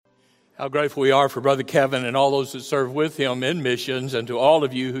How grateful we are for Brother Kevin and all those that serve with him in missions, and to all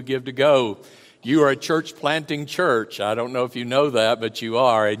of you who give to go. You are a church planting church. I don't know if you know that, but you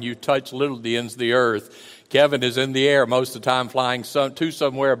are, and you touch little the ends of the earth. Kevin is in the air most of the time, flying to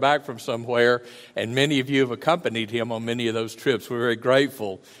somewhere, back from somewhere, and many of you have accompanied him on many of those trips. We're very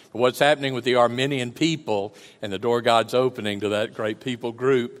grateful for what's happening with the Armenian people and the door God's opening to that great people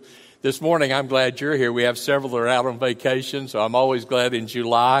group. This morning, I'm glad you're here. We have several that are out on vacation, so I'm always glad in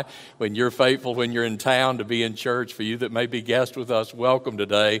July when you're faithful, when you're in town, to be in church. For you that may be guests with us, welcome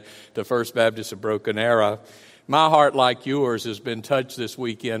today to First Baptist of Broken Arrow. My heart, like yours, has been touched this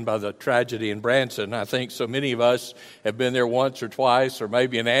weekend by the tragedy in Branson. I think so many of us have been there once or twice, or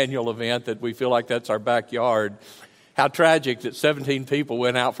maybe an annual event that we feel like that's our backyard. How tragic that 17 people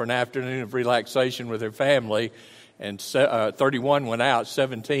went out for an afternoon of relaxation with their family, and 31 went out,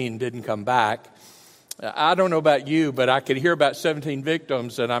 17 didn't come back. I don't know about you, but I could hear about 17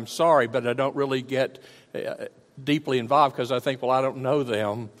 victims, and I'm sorry, but I don't really get deeply involved because I think, well, I don't know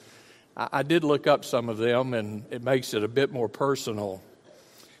them. I did look up some of them, and it makes it a bit more personal.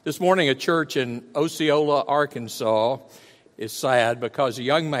 This morning, a church in Osceola, Arkansas, is sad because a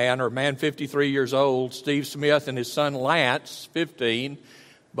young man, 53 years old, Steve Smith, and his son Lance, 15,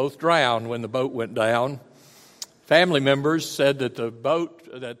 both drowned when the boat went down. Family members said that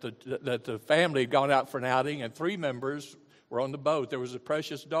the family had gone out for an outing, and 3 members were on the boat. There was a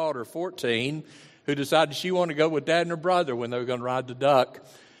precious daughter, 14, who decided she wanted to go with Dad and her brother when they were going to ride the duck.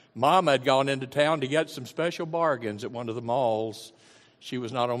 Mom had gone into town to get some special bargains at one of the malls. She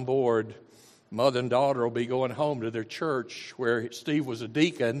was not on board. Mother and daughter will be going home to their church where Steve was a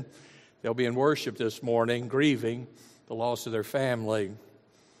deacon. They'll be in worship this morning, grieving the loss of their family.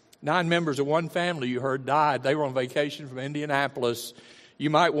 9 members of one family, you heard, died. They were on vacation from Indianapolis. You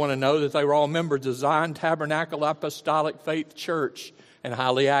might want to know that they were all members of Zion Tabernacle Apostolic Faith Church and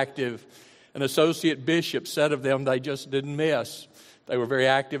highly active. An associate bishop said of them they just didn't miss. They were very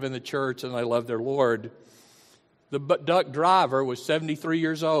active in the church and they loved their Lord. The duck driver was 73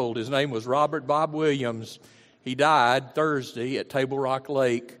 years old. His name was Robert Bob Williams. He died Thursday at Table Rock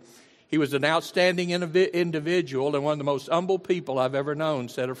Lake. He was an outstanding individual and one of the most humble people I've ever known,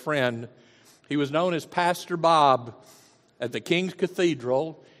 said a friend. He was known as Pastor Bob at the King's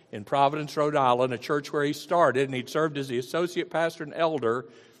Cathedral in Providence, Rhode Island, a church where he started, and he'd served as the associate pastor and elder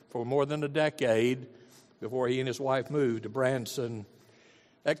for more than a decade before he and his wife moved to Branson.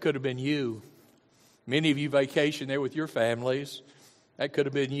 That could have been you. Many of you vacation there with your families. That could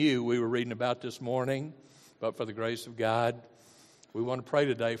have been you we were reading about this morning, but for the grace of God. We want to pray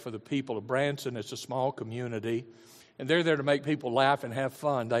today for the people of Branson. It's a small community, and they're there to make people laugh and have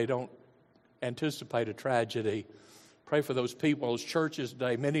fun. They don't anticipate a tragedy. Pray for those people, those churches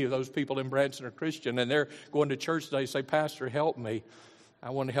today. Many of those people in Branson are Christian, and they're going to church today and say, Pastor, help me. I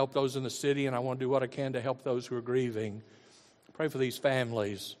want to help those in the city, and I want to do what I can to help those who are grieving. Pray for these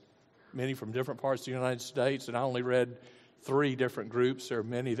families, many from different parts of the United States, and I only read 3 different groups. There are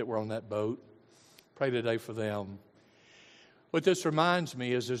many that were on that boat. Pray today for them. What this reminds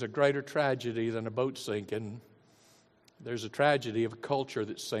me is there's a greater tragedy than a boat sinking. There's a tragedy of a culture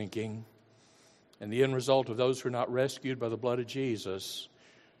that's sinking. And the end result of those who are not rescued by the blood of Jesus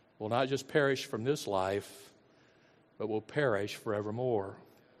will not just perish from this life, but will perish forevermore.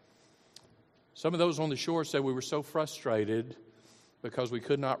 Some of those on the shore said we were so frustrated because we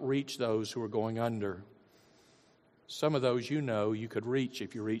could not reach those who were going under. Some of those you could reach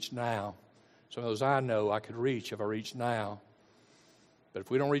if you reach now. Some of those I know I could reach if I reach now. But if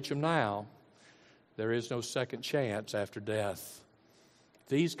we don't reach them now, there is no second chance after death.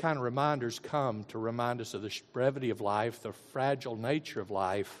 These kind of reminders come to remind us of the brevity of life, the fragile nature of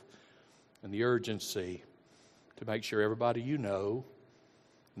life, and the urgency to make sure everybody you know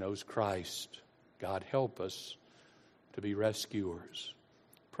knows Christ. God, help us to be rescuers.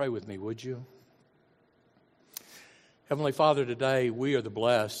 Pray with me, would you? Heavenly Father, today we are the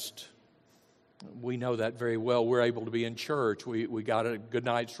blessed. We know that very well. We're able to be in church. We got a good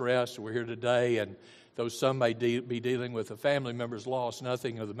night's rest. We're here today, and though some may be dealing with a family member's loss,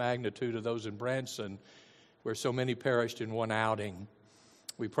 nothing of the magnitude of those in Branson, where so many perished in one outing.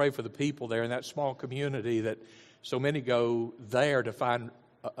 We pray for the people there in that small community that so many go there to find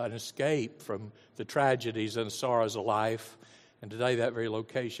an escape from the tragedies and the sorrows of life. And today that very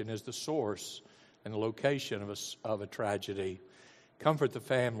location is the source and the location of a tragedy. Comfort the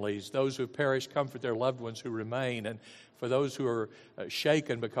families. Those who have perished, comfort their loved ones who remain. And for those who are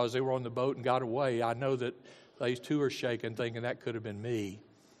shaken because they were on the boat and got away, I know that they too are shaken, thinking that could have been me.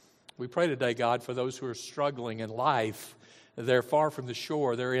 We pray today, God, for those who are struggling in life. They're far from the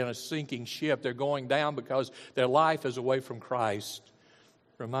shore. They're in a sinking ship. They're going down because their life is away from Christ.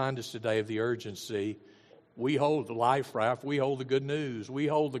 remind us today of the urgency. We hold the life raft. We hold the good news. We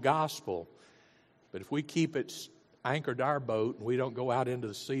hold the gospel. But if we keep it anchored to our boat and we don't go out into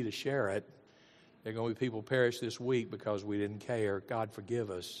the sea to share it, there are going to be people perish this week because we didn't care. God, forgive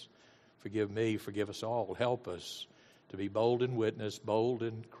us. Forgive me. Forgive us all. Help us to be bold in witness, bold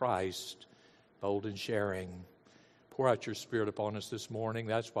in Christ, bold in sharing. Pour out your Spirit upon us this morning.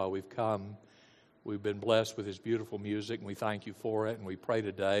 That's why we've come. We've been blessed with His beautiful music, and we thank you for it. And we pray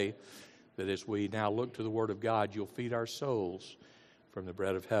today that as we now look to the Word of God, you'll feed our souls from the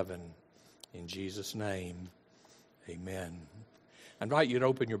bread of heaven. In Jesus' name, amen. I invite you to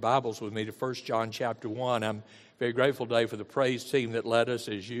open your Bibles with me to 1 John chapter 1. I'm very grateful today for the praise team that led us.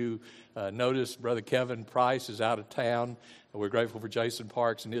 As you notice, Brother Kevin Price is out of town. We're grateful for Jason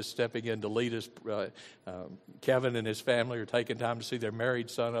Parks and his stepping in to lead us. Kevin and his family are taking time to see their married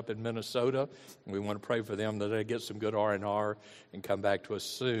son up in Minnesota. We want to pray for them that they get some good R&R and come back to us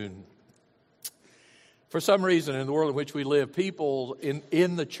soon. For some reason in the world in which we live, people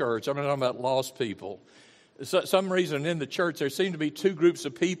in the church, I'm not talking about lost people, some reason in the church there seem to be two groups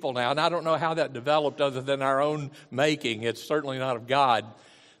of people now, and I don't know how that developed other than our own making. It's certainly not of God.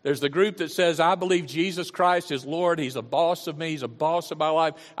 There's the group that says, I believe Jesus Christ is Lord. He's a boss of me. He's a boss of my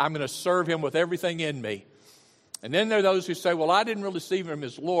life. I'm going to serve Him with everything in me. And then there are those who say, well, I didn't really receive Him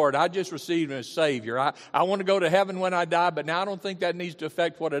as Lord. I just received Him as Savior. I want to go to heaven when I die, but now I don't think that needs to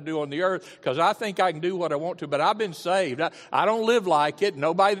affect what I do on the earth because I think I can do what I want to, but I've been saved. I don't live like it.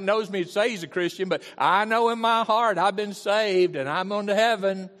 Nobody that knows me would say he's a Christian, but I know in my heart I've been saved and I'm on to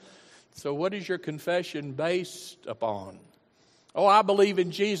heaven. So what is your confession based upon? Oh, I believe in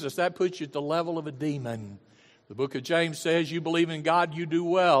Jesus. That puts you at the level of a demon. The book of James says, you believe in God, you do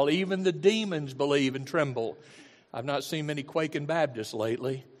well. Even the demons believe and tremble. I've not seen many Quaking Baptists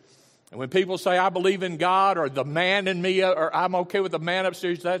lately. And when people say, I believe in God, or the man in me, or I'm okay with the man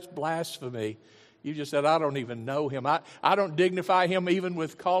upstairs, that's blasphemy. You just said, I don't even know Him. I don't dignify Him even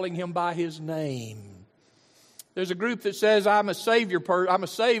with calling Him by His name. There's a group that says, I'm a saved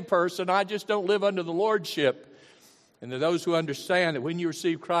person. I just don't live under the lordship. And there are those who understand that when you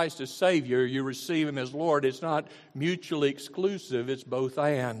receive Christ as Savior, you receive Him as Lord. It's not mutually exclusive. It's both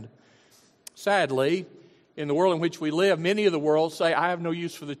and. Sadly, in the world in which we live, many of the world say, I have no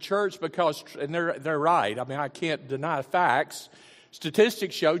use for the church because, and they're right. I mean, I can't deny facts.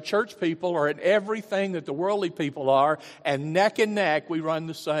 Statistics show church people are in everything that the worldly people are, and neck and neck, we run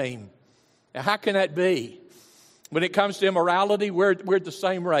the same. Now, how can that be? When it comes to immorality, we're at the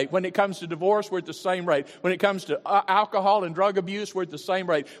same rate. When it comes to divorce, we're at the same rate. When it comes to alcohol and drug abuse, we're at the same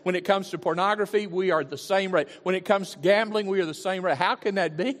rate. When it comes to pornography, we are at the same rate. When it comes to gambling, we are the same rate. How can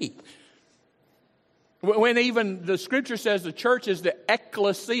that be? When even the Scripture says the church is the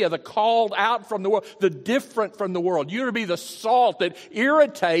ecclesia, the called out from the world, the different from the world. You're to be the salt that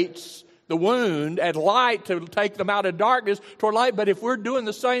irritates the wound and light to take them out of darkness toward light. But if we're doing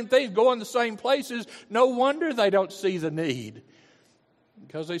the same things, going the same places, no wonder they don't see the need.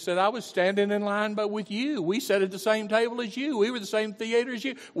 Because they said, I was standing in line but with you. We sat at the same table as you. We were the same theater as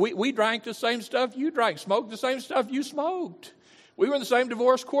you. We drank the same stuff you drank, smoked the same stuff you smoked. We were in the same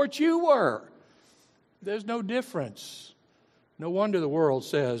divorce court you were. There's no difference. No wonder the world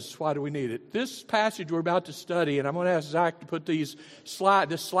says, why do we need it? This passage we're about to study, and I'm going to ask Zach to put this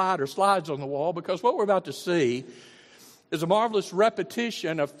slide or slides on the wall, because what we're about to see is a marvelous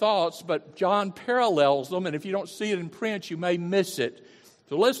repetition of thoughts, but John parallels them, and if you don't see it in print, you may miss it.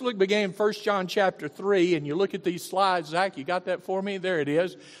 So let's begin in 1 John chapter 3, and you look at these slides. Zach, you got that for me? There it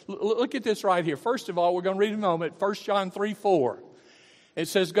is. Look at this right here. First of all, we're going to read in a moment 1 John 3:4. It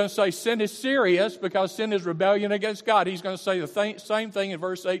says, going to say sin is serious because sin is rebellion against God. He's going to say the same thing in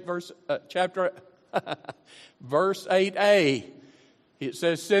verse 8a. It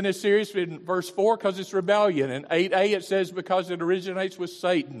says sin is serious in verse 4 because it's rebellion. In 8a it says because it originates with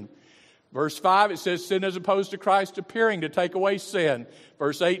Satan. Verse 5 it says sin is opposed to Christ appearing to take away sin.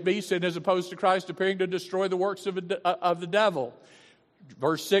 Verse 8b, sin is opposed to Christ appearing to destroy the works of the devil.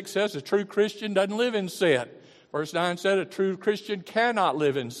 Verse 6 says a true Christian doesn't live in sin. Verse 9 said a true Christian cannot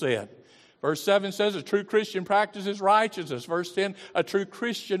live in sin. Verse 7 says a true Christian practices righteousness. Verse 10, a true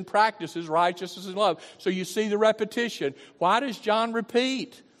Christian practices righteousness and love. So you see the repetition. Why does John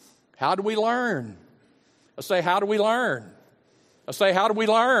repeat? How do we learn? I say, how do we learn? I say, how do we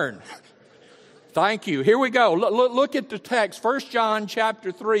learn? Thank you. Here we go. Look at the text. 1 John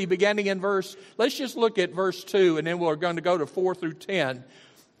chapter 3, beginning in let's just look at verse 2, and then we're going to go to 4 through 10.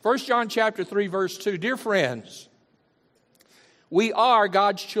 1 John chapter 3, verse 2. Dear friends, we are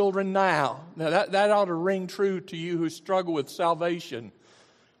God's children now. Now that ought to ring true to you who struggle with salvation.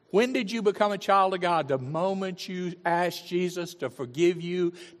 When did you become a child of God? The moment you asked Jesus to forgive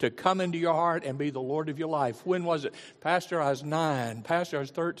you, to come into your heart and be the Lord of your life. When was it? Pastor, I was 9. Pastor, I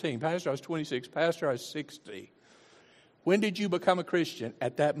was 13. Pastor, I was 26. Pastor, I was 60. When did you become a Christian?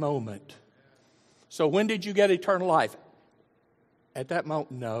 At that moment. So when did you get eternal life? At that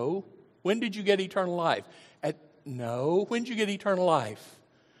moment? No. When did you get eternal life? No. When did you get eternal life?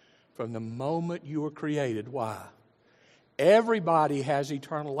 From the moment you were created. Why? Everybody has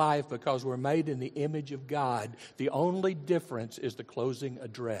eternal life because we're made in the image of God. The only difference is the closing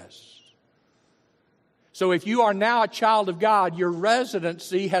address. So if you are now a child of God, your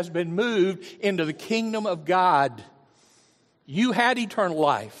residency has been moved into the kingdom of God. You had eternal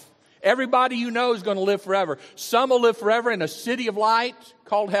life. Everybody you know is going to live forever. Some will live forever in a city of light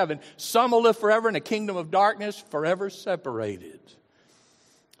called heaven. Some will live forever in a kingdom of darkness, forever separated.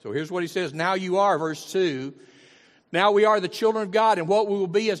 So here's what he says. Now you are, verse 2. Now we are the children of God, and what we will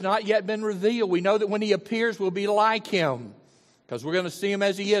be has not yet been revealed. We know that when he appears, we'll be like him, because we're going to see him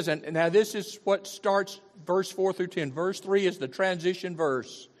as he is. And now this is what starts verse 4 through 10. Verse 3 is the transition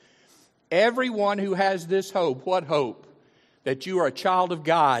verse. Everyone who has this hope, what hope? That you are a child of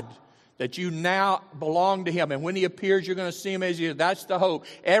God, that you now belong to him. And when he appears, you're going to see him as he is. That's the hope.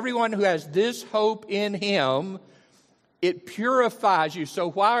 Everyone who has this hope in him, it purifies you.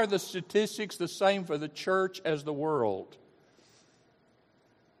 So why are the statistics the same for the church as the world?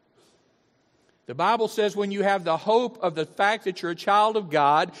 The Bible says when you have the hope of the fact that you're a child of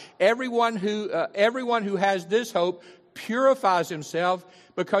God, everyone who has this hope purifies himself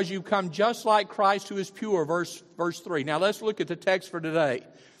because you come just like Christ who is pure. Verse 3. Now let's look at the text for today.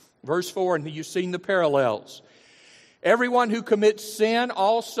 Verse 4, and you've seen the parallels. Everyone who commits sin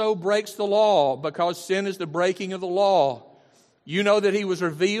also breaks the law, because sin is the breaking of the law. You know that he was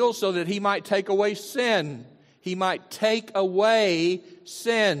revealed so that he might take away sin. He might take away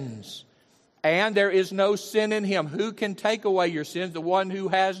sins. And there is no sin in him. Who can take away your sins? The one who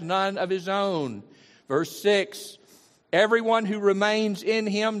has none of his own. Verse 6. Everyone who remains in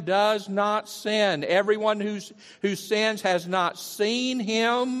him does not sin. Everyone who sins has not seen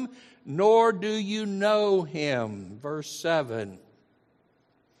him, nor do you know him. Verse 7.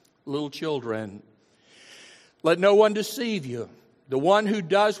 Little children, let no one deceive you. The one who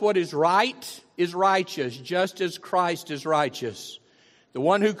does what is right is righteous, just as Christ is righteous. The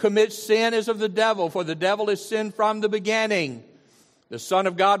one who commits sin is of the devil, for the devil is sin from the beginning. The Son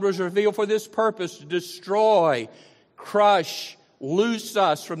of God was revealed for this purpose, to destroy, crush, loose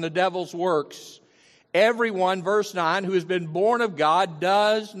us from the devil's works. Everyone, verse 9, who has been born of God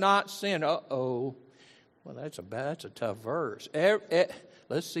does not sin. Uh-oh. Well, that's a tough verse.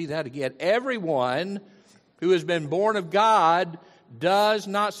 Let's see that again. Everyone who has been born of God does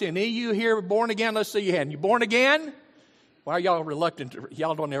not sin. Any of you here born again? Let's see your hand. You born again? Why are y'all reluctant?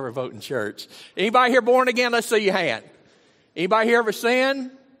 Y'all don't ever vote in church. Anybody here born again? Let's see your hand. Anybody here ever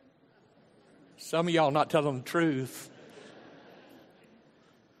sin? Some of y'all not telling the truth.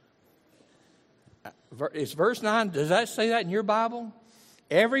 It's verse 9. Does that say that in your Bible?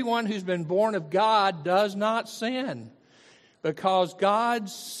 Everyone who's been born of God does not sin, because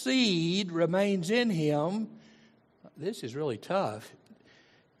God's seed remains in him. This is really tough.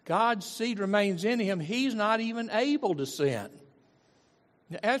 God's seed remains in him. He's not even able to sin.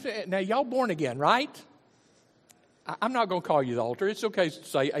 Now y'all born again, right? I'm not going to call you the altar. It's okay to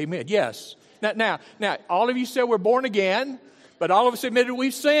say amen. Yes. Now, all of you said we're born again, but all of us admitted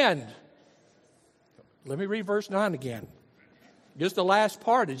we've sinned. Let me read verse 9 again. Just the last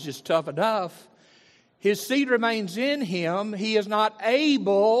part is just tough enough. His seed remains in him. He is not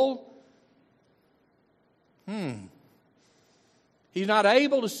able. He's not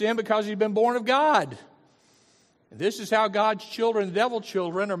able to sin because he's been born of God. And this is how God's children, the devil's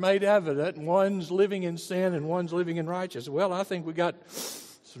children, are made evident. One's living in sin and one's living in righteousness. Well, I think we got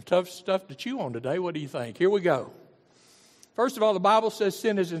some tough stuff to chew on today. What do you think? Here we go. First of all, the Bible says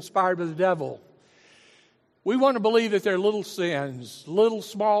sin is inspired by the devil. We want to believe that they're little sins, little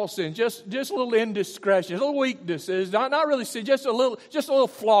small sins, just little indiscretions, little weaknesses, not really sin, just a little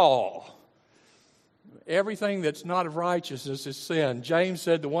flaw. Everything that's not of righteousness is sin. James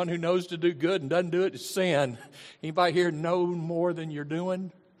said the one who knows to do good and doesn't do it is sin. Anybody here know more than you're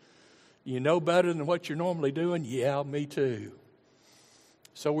doing? You know better than what you're normally doing? Yeah, me too.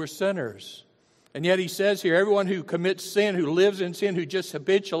 So we're sinners. And yet he says here, everyone who commits sin, who lives in sin, who just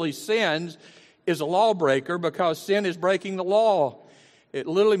habitually sins, is a lawbreaker, because sin is breaking the law. It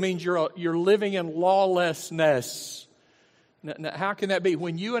literally means you're living in lawlessness. Now, how can that be?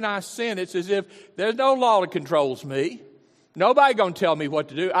 When you and I sin, it's as if there's no law that controls me. Nobody going to tell me what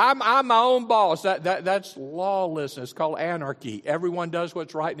to do. I'm my own boss. That's lawlessness. It's called anarchy. Everyone does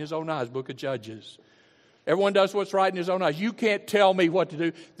what's right in his own eyes, Book of Judges. Everyone does what's right in his own eyes. You can't tell me what to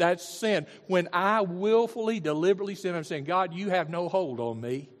do. That's sin. When I willfully, deliberately sin, I'm saying, God, you have no hold on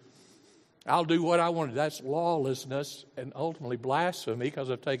me. I'll do what I want to do. That's lawlessness and ultimately blasphemy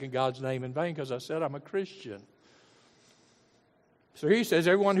because I've taken God's name in vain because I said I'm a Christian. So he says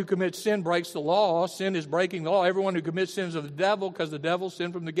everyone who commits sin breaks the law. Sin is breaking the law. Everyone who commits sin is of the devil because the devil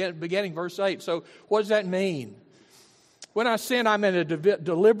sinned from the beginning. Verse 8. So what does that mean? When I sin, I'm in a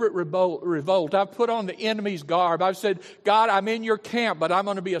deliberate revolt. I've put on the enemy's garb. I've said, God, I'm in your camp, but I'm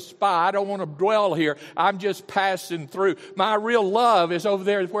going to be a spy. I don't want to dwell here. I'm just passing through. My real love is over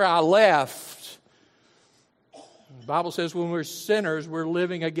there where I left. The Bible says when we're sinners, we're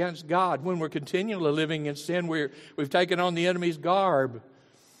living against God. When we're continually living in sin, we've taken on the enemy's garb.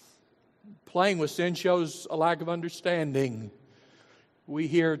 Playing with sin shows a lack of understanding. We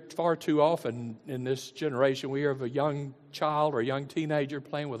hear far too often in this generation, we hear of a young child or a young teenager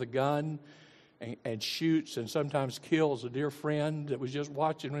playing with a gun and shoots and sometimes kills a dear friend that was just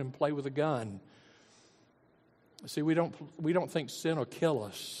watching him play with a gun. See, we don't think sin will kill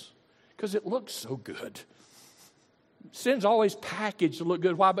us because it looks so good. Sin's always packaged to look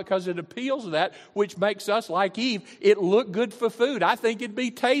good. Why? Because it appeals to that, which makes us, like Eve, it look good for food. I think it'd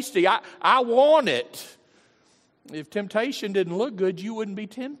be tasty. I want it. If temptation didn't look good, you wouldn't be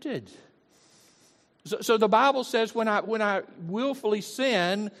tempted. So the Bible says when I willfully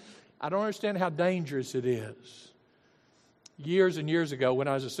sin, I don't understand how dangerous it is. Years and years ago, when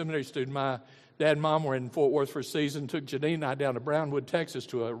I was a seminary student, my dad and mom were in Fort Worth for a season, took Janine and I down to Brownwood, Texas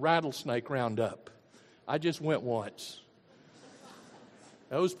to a rattlesnake roundup. I just went once.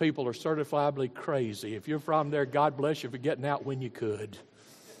 Those people are certifiably crazy. If you're from there, God bless you for getting out when you could.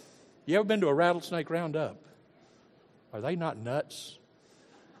 You ever been to a rattlesnake roundup? Are they not nuts?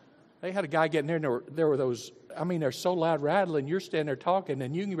 They had a guy getting there, and there were those, they're so loud rattling, you're standing there talking,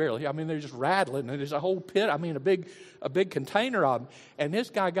 and you can barely, they're just rattling, and there's a whole pit, a big container of them, and this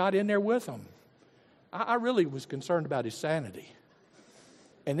guy got in there with them. I really was concerned about his sanity.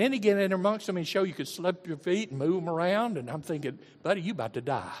 And then he get in there amongst them and show you could slip your feet and move them around, and I'm thinking, buddy, you about to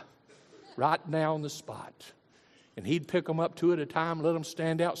die right now on the spot. And he'd pick them up two at a time, let them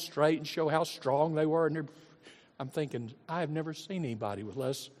stand out straight and show how strong they were, and I'm thinking, I have never seen anybody with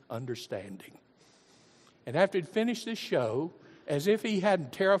less understanding. And after he'd finished this show, as if he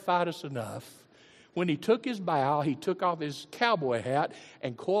hadn't terrified us enough, when he took his bow, he took off his cowboy hat,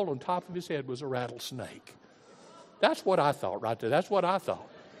 and coiled on top of his head was a rattlesnake. That's what I thought right there. That's what I thought.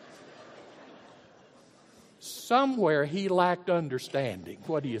 Somewhere he lacked understanding.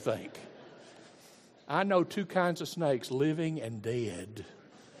 What do you think? I know two kinds of snakes, living and dead.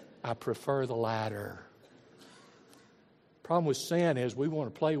 I prefer the latter. Problem with sin is we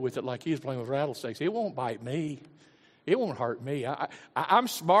want to play with it like he's playing with rattlesnakes. It won't bite me. It won't hurt me. I'm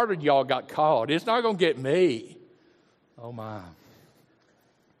smarter than y'all got caught. It's not going to get me. Oh, my.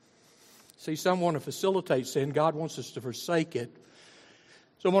 See, some want to facilitate sin. God wants us to forsake it.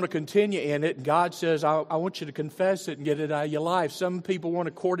 Some want to continue in it. And God says, I want you to confess it and get it out of your life. Some people want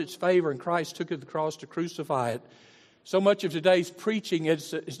to court its favor, and Christ took it to the cross to crucify it. So much of today's preaching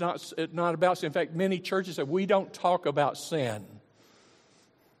is not about sin. In fact, many churches say, we don't talk about sin.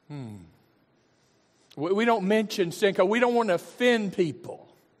 We don't mention sin because we don't want to offend people.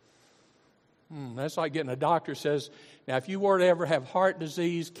 That's like getting a doctor says, now if you were to ever have heart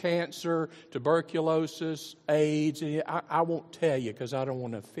disease, cancer, tuberculosis, AIDS, I won't tell you because I don't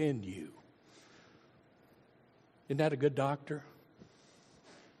want to offend you. Isn't that a good doctor?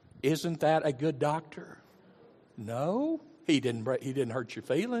 Isn't that a good doctor? No, he didn't hurt your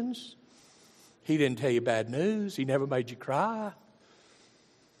feelings. He didn't tell you bad news. He never made you cry.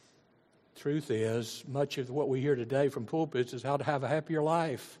 Truth is, much of what we hear today from pulpits is how to have a happier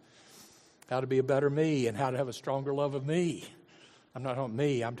life, how to be a better me, and how to have a stronger love of me. I'm not talking about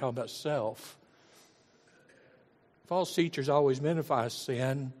me, I'm talking about self. False teachers always magnify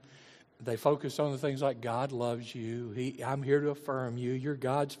sin. They focus on the things like God loves you. I'm here to affirm you. You're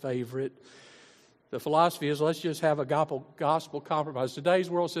God's favorite. The philosophy is let's just have a gospel compromise. Today's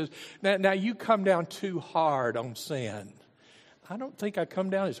world says, now you come down too hard on sin. I don't think I come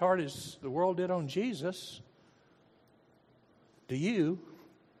down as hard as the world did on Jesus. Do you?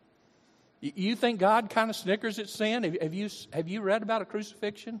 You think God kind of snickers at sin? Have you read about a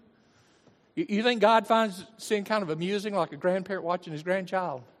crucifixion? You think God finds sin kind of amusing like a grandparent watching his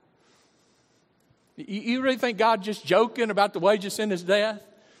grandchild? You really think God's just joking about the wages of sin is death?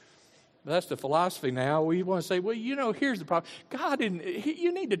 That's the philosophy now. We want to say, well, here's the problem.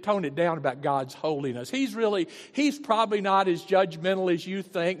 You need to tone it down about God's holiness. He's probably not as judgmental as you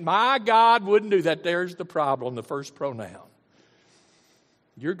think. My God wouldn't do that. There's the problem, the first pronoun.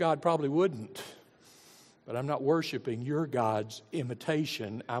 Your God probably wouldn't. But I'm not worshiping your God's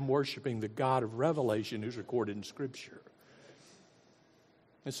imitation. I'm worshiping the God of revelation who's recorded in Scripture.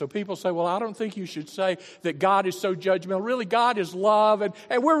 And so people say, well, I don't think you should say that God is so judgmental. Really, God is love, and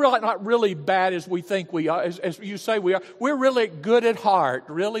we're really not really bad as we think we are, as you say we are. We're really good at heart.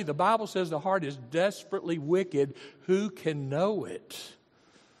 Really, the Bible says the heart is desperately wicked. Who can know it?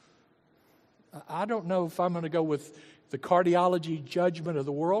 I don't know if I'm going to go with the cardiology judgment of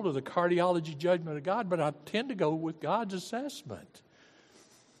the world or the cardiology judgment of God, but I tend to go with God's assessment.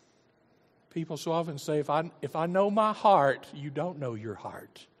 People so often say, if I know my heart, you don't know your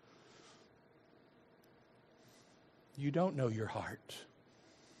heart. You don't know your heart.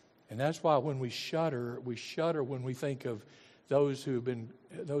 And that's why when we shudder when we think of those who have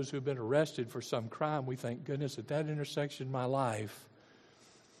been arrested for some crime. We think, goodness, at that intersection in my life,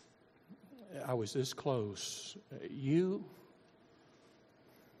 I was this close. You?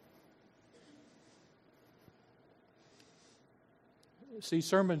 See,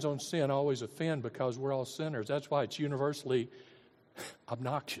 sermons on sin always offend because we're all sinners. That's why it's universally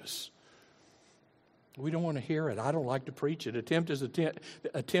obnoxious. We don't want to hear it. I don't like to preach it. The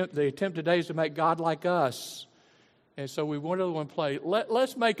attempt today is to make God like us. And so we want to play,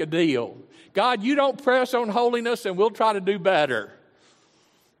 let's make a deal. God, you don't press on holiness and we'll try to do better.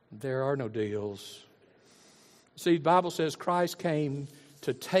 There are no deals. See, the Bible says Christ came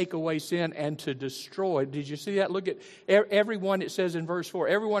to take away sin and to destroy. Did you see that? Look at everyone, it says in verse 4,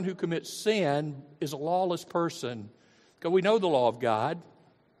 everyone who commits sin is a lawless person. Because we know the law of God.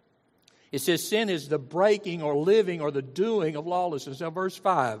 It says sin is the breaking or living or the doing of lawlessness. Now verse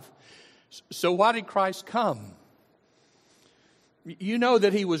 5. So why did Christ come? You know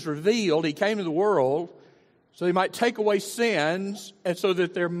that he was revealed. He came to the world so he might take away sins, and so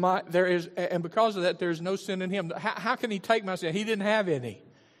that and because of that, there's no sin in him. How can he take my sin? He didn't have any.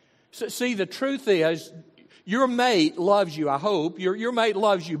 So, see, the truth is, your mate loves you, I hope. Your mate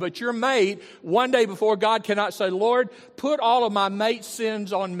loves you, but your mate, one day before God, cannot say, Lord, put all of my mate's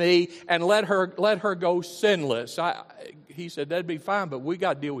sins on me and let her go sinless. He said, that'd be fine, but we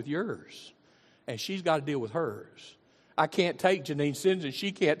got to deal with yours. And she's got to deal with hers. I can't take Janine's sins and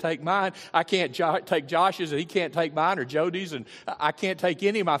she can't take mine. I can't take Josh's and he can't take mine, or Jody's, and I can't take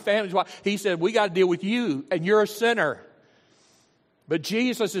any of my family's. He said, we got to deal with you, and you're a sinner. But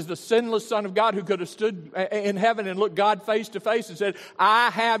Jesus is the sinless Son of God who could have stood in heaven and looked God face to face and said, I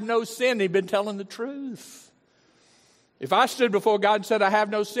have no sin. He'd been telling the truth. If I stood before God and said I have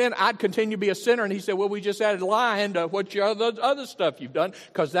no sin, I'd continue to be a sinner. And he said, well, we just added lying to what your other stuff you've done,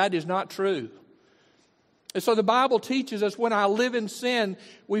 because that is not true. And so the Bible teaches us when I live in sin,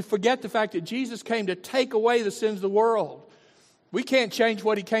 we forget the fact that Jesus came to take away the sins of the world. We can't change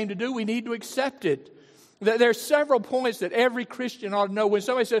what he came to do. We need to accept it. There are several points that every Christian ought to know. When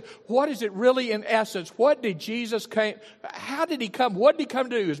somebody says, what is it really in essence? What did Jesus come? How did he come? What did he come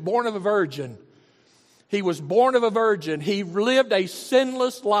to do? He was born of a virgin. He was born of a virgin. He lived a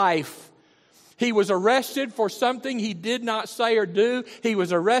sinless life. He was arrested for something he did not say or do. He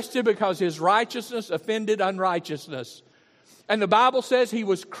was arrested because his righteousness offended unrighteousness. And the Bible says he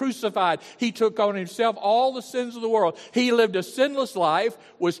was crucified. He took on himself all the sins of the world. He lived a sinless life,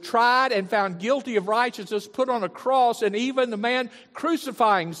 was tried and found guilty of righteousness, put on a cross, and even the man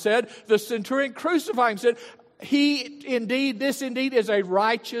crucifying said, the centurion crucifying said, this indeed is a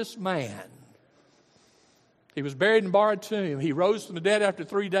righteous man. He was buried in a borrowed tomb. He rose from the dead after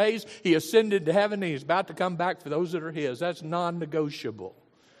 3 days. He ascended to heaven, and he's about to come back for those that are his. That's non-negotiable.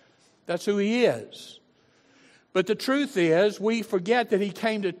 That's who he is. But the truth is, we forget that he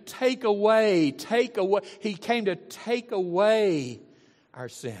came to take away. He came to take away our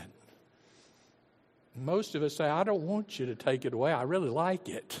sin. Most of us say, I don't want you to take it away. I really like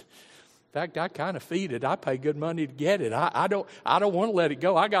it. In fact, I kind of feed it. I pay good money to get it. I don't want to let it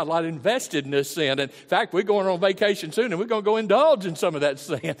go. I got a lot invested in this sin. And in fact, we're going on vacation soon, and we're going to go indulge in some of that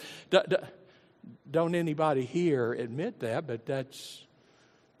sin. Don't anybody here admit that, but that's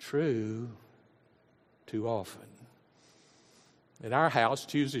true too often. At our house,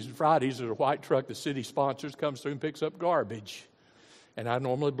 Tuesdays and Fridays, there's a white truck the city sponsors, comes through and picks up garbage. And I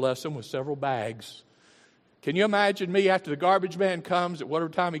normally bless them with several bags. Can you imagine me after the garbage man comes, at whatever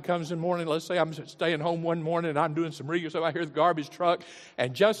time he comes in the morning? Let's say I'm staying home one morning and I'm doing some reading, so I hear the garbage truck,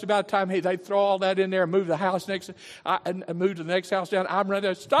 and just about the time they throw all that in there and move the house and move to the next house down, I'm running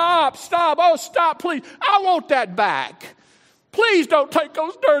there, stop, oh, stop, please, I want that back. Please don't take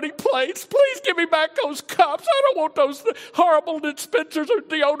those dirty plates. Please give me back those cups. I don't want those horrible dispensers of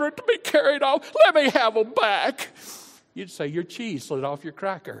deodorant to be carried off. Let me have them back. You'd say your cheese slid off your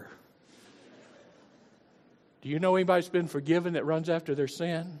cracker. Do you know anybody that's been forgiven that runs after their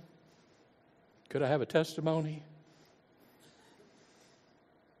sin? Could I have a testimony?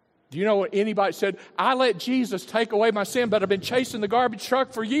 Do you know anybody said, I let Jesus take away my sin, but I've been chasing the garbage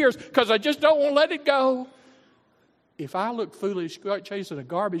truck for years because I just don't want to let it go? If I look foolish chasing a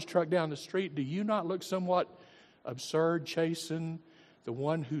garbage truck down the street, do you not look somewhat absurd chasing the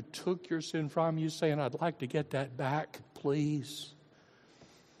one who took your sin from you, saying, I'd like to get that back, please?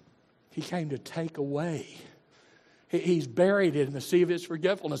 He came to take away. He's buried it in the sea of his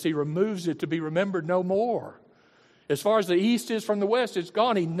forgetfulness. He removes it to be remembered no more. As far as the east is from the west, it's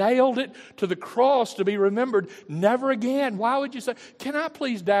gone. He nailed it to the cross to be remembered never again. Why would you say, can I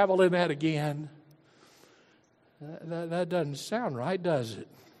please dabble in that again? That doesn't sound right, does it?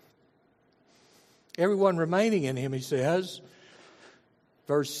 Everyone remaining in him, he says,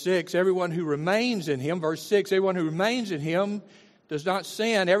 verse 6, everyone who remains in him, verse 6, everyone who remains in him does not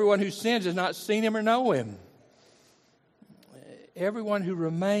sin. Everyone who sins has not seen him or know him. Everyone who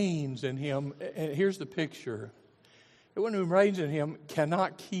remains in him, and here's the picture. Everyone who remains in him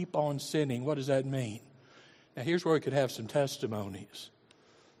cannot keep on sinning. What does that mean? Now here's where we could have some testimonies.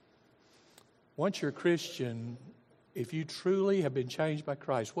 Once you're a Christian, if you truly have been changed by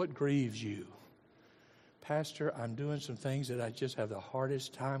Christ, what grieves you? Pastor, I'm doing some things that I just have the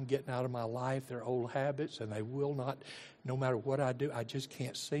hardest time getting out of my life. They're old habits, and they will not, no matter what I do, I just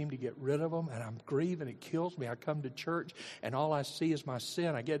can't seem to get rid of them, and I'm grieving. It kills me. I come to church, and all I see is my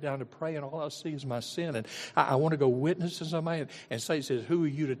sin. I get down to pray, and all I see is my sin, and I want to go witness to somebody and say, who are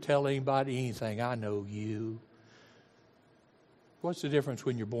you to tell anybody anything? I know you. What's the difference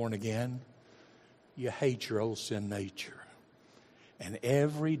when you're born again? You hate your old sin nature. And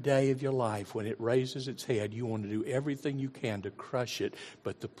every day of your life, when it raises its head, you want to do everything you can to crush it.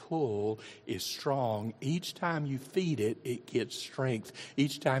 But the pull is strong. Each time you feed it, it gets strength.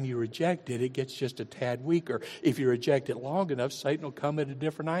 Each time you reject it, it gets just a tad weaker. If you reject it long enough, Satan will come at a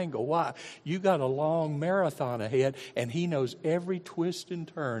different angle. Why? You got a long marathon ahead, and he knows every twist and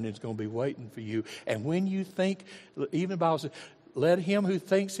turn is going to be waiting for you. And when you think, even the Bible says, let him who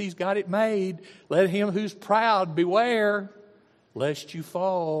thinks he's got it made, let him who's proud beware, lest you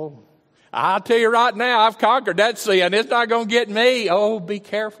fall. I'll tell you right now, I've conquered that sin. It's not going to get me. Oh, be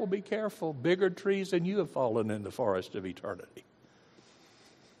careful, be careful. Bigger trees than you have fallen in the forest of eternity.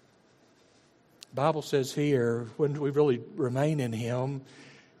 The Bible says here, when we really remain in him,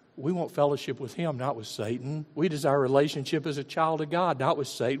 we want fellowship with him, not with Satan. We desire a relationship as a child of God, not with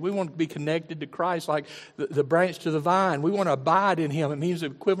Satan. We want to be connected to Christ like the branch to the vine. We want to abide in him. It means the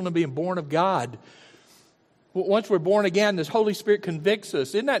equivalent of being born of God. Once we're born again, the Holy Spirit convicts us.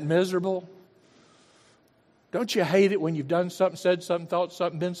 Isn't that miserable? Don't you hate it when you've done something, said something, thought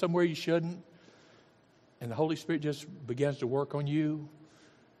something, been somewhere you shouldn't, and the Holy Spirit just begins to work on you?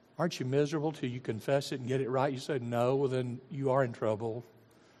 Aren't you miserable till you confess it and get it right? You say, no, well then you are in trouble.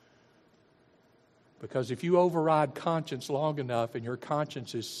 Because if you override conscience long enough and your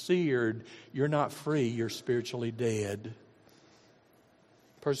conscience is seared, you're not free, you're spiritually dead.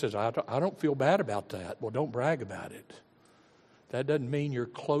 The person says, I don't feel bad about that. Well, don't brag about it. That doesn't mean you're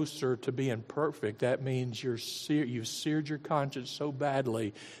closer to being perfect. That means you've seared your conscience so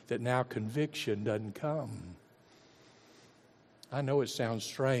badly that now conviction doesn't come. I know it sounds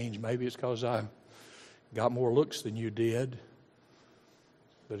strange. Maybe it's because I got more looks than you did.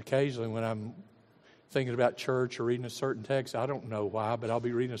 But occasionally when I'm thinking about church or reading a certain text, I don't know why, but I'll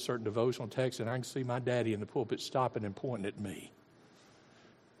be reading a certain devotional text and I can see my daddy in the pulpit stopping and pointing at me.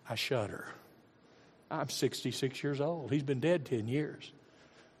 I shudder. I'm 66 years old. He's been dead 10 years.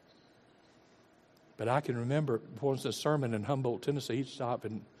 But I can remember once a sermon in Humboldt, Tennessee, he'd stop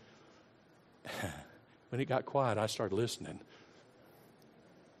and when it got quiet, I started listening.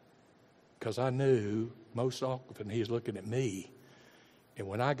 Because I knew most often he was looking at me. And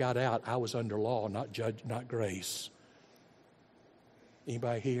when I got out, I was under law, not judge, not grace.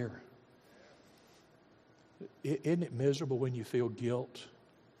 Anybody here? Isn't it miserable when you feel guilt?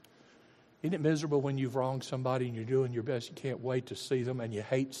 Isn't it miserable when you've wronged somebody and you're doing your best? You can't wait to see them and you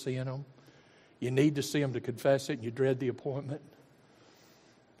hate seeing them. You need to see them to confess it and you dread the appointment.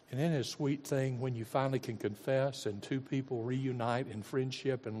 And then a sweet thing when you finally can confess and two people reunite in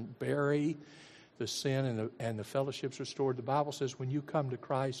friendship and bury the sin and the fellowship's restored. The Bible says when you come to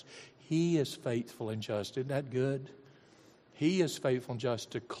Christ, he is faithful and just. Isn't that good? He is faithful and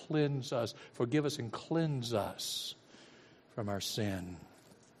just to cleanse us, forgive us and cleanse us from our sin.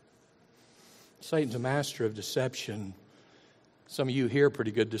 Satan's a master of deception. Some of you here are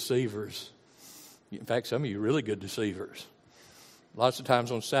pretty good deceivers. In fact, some of you are really good deceivers. Lots of times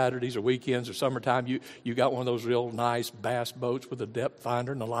on Saturdays or weekends or summertime, you got one of those real nice bass boats with a depth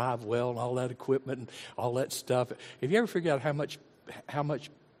finder and a live well and all that equipment and all that stuff. Have you ever figured out how much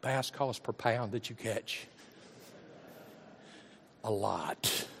bass costs per pound that you catch? A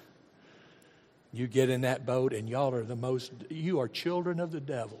lot. You get in that boat and you are children of the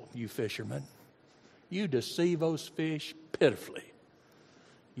devil, you fishermen. You deceive those fish pitifully.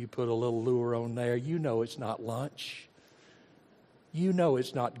 You put a little lure on there. You know it's not lunch. You know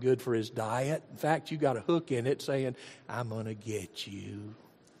it's not good for his diet. In fact, you got a hook in it saying, I'm going to get you.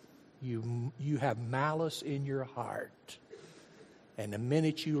 You have malice in your heart. And the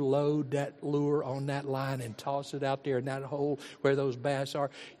minute you load that lure on that line and toss it out there in that hole where those bass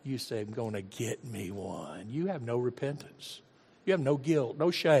are, you say, I'm going to get me one. You have no repentance. You have no guilt,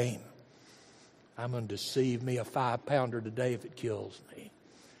 no shame. I'm going to deceive me a 5-pounder today if it kills me.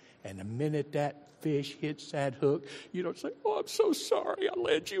 And the minute that fish hits that hook, you don't say, oh, I'm so sorry I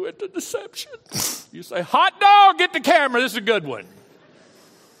led you into deception. You say, hot dog, get the camera. This is a good one.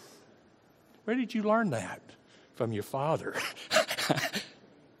 Where did you learn that? From your father.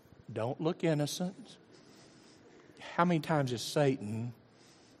 Don't look innocent. How many times has Satan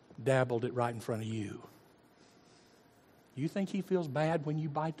dabbled it right in front of you? You think he feels bad when you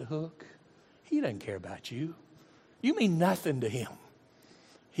bite the hook? He doesn't care about you. You mean nothing to him.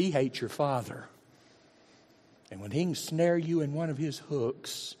 He hates your father. And when he can snare you in one of his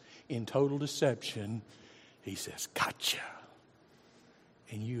hooks in total deception, he says, gotcha.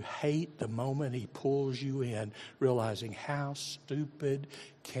 And you hate the moment he pulls you in, realizing how stupid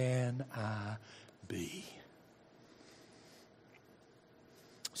can I be?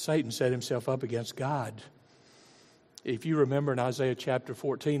 Satan set himself up against God. If you remember in Isaiah chapter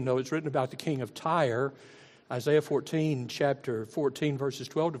 14, though it's written about the king of Tyre, Isaiah 14, chapter 14, verses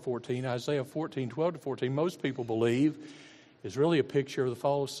 12 to 14, Isaiah 14, 12 to 14, most people believe is really a picture of the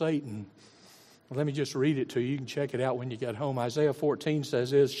fall of Satan. Well, let me just read it to you. You can check it out when you get home. Isaiah 14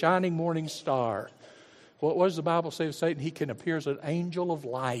 says this, shining morning star. What does the Bible say of Satan? He can appear as an angel of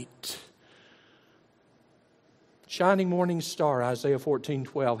light. Shining morning star, Isaiah 14,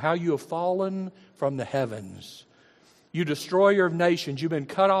 12. How you have fallen from the heavens. You destroyer of nations, you've been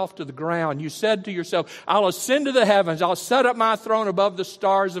cut off to the ground. You said to yourself, I'll ascend to the heavens. I'll set up my throne above the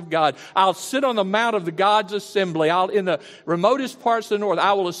stars of God. I'll sit on the mount of the God's assembly. In the remotest parts of the north,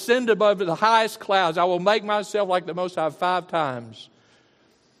 I will ascend above the highest clouds. I will make myself like the Most High 5 times.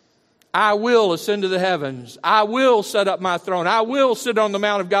 I will ascend to the heavens. I will set up my throne. I will sit on the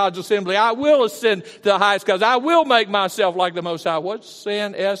mount of God's assembly. I will ascend to the highest clouds. I will make myself like the Most High. What's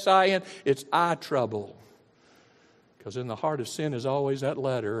sin? S-I-N. It's I trouble. Because in the heart of sin is always that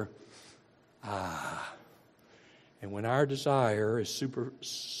letter, ah. And when our desire is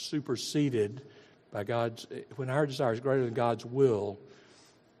superseded by God's, when our desire is greater than God's will,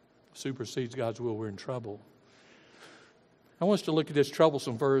 supersedes God's will, we're in trouble. I want us to look at this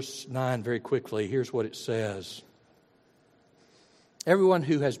troublesome verse 9 very quickly. Here's what it says. Everyone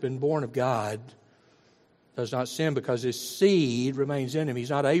who has been born of God does not sin because his seed remains in him.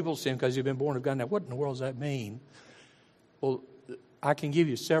 He's not able to sin because he's been born of God. Now, what in the world does that mean? Well, I can give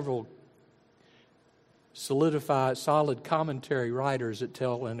you several solid commentary writers that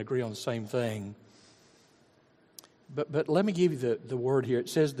tell and agree on the same thing. But let me give you the word here. It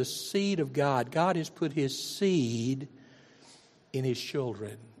says the seed of God. God has put his seed in his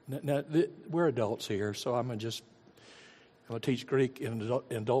children. Now we're adults here, so I'm going to teach Greek in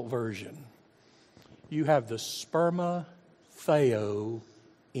adult version. You have the sperma theo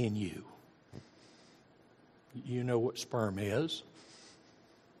in you. You know what sperm is.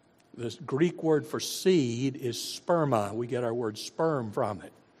 The Greek word for seed is sperma. We get our word sperm from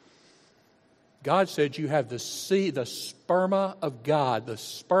it. God said you have the seed, the sperma of God. The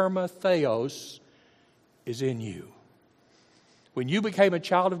sperma theos is in you. When you became a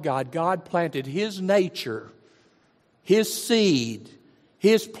child of God, God planted his nature, his seed,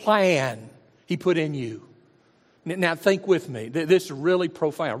 his plan, he put in you. Now think with me. This is really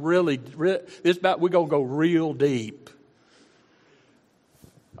profound. We're going to go real deep.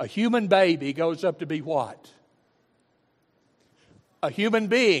 A human baby goes up to be what? A human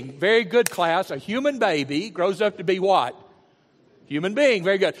being. Very good, class. A human baby grows up to be what? Human being.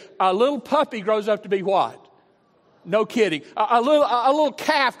 Very good. A little puppy grows up to be what? No kidding. A little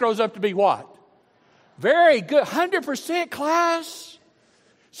calf grows up to be what? Very good. 100%, class.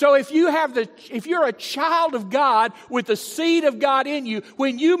 So if you're a child of God with the seed of God in you,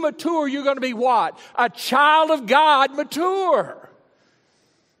 when you mature, you're going to be what? A child of God mature.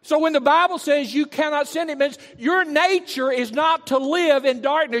 So when the Bible says you cannot sin, it means your nature is not to live in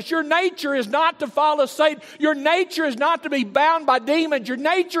darkness. Your nature is not to follow Satan. Your nature is not to be bound by demons. Your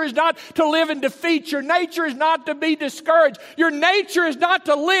nature is not to live in defeat. Your nature is not to be discouraged. Your nature is not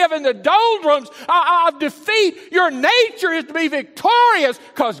to live in the doldrums of defeat. Your nature is to be victorious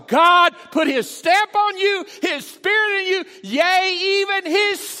because God put His stamp on you, His Spirit in you, yea, even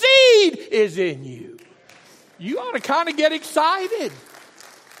His seed is in you. You ought to kind of get excited.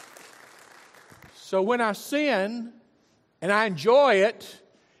 So when I sin, and I enjoy it,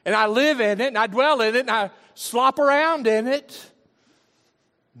 and I live in it, and I dwell in it, and I slop around in it,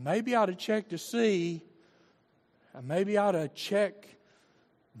 maybe I ought to check to see, maybe I ought to check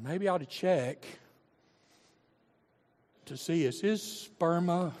to see, is his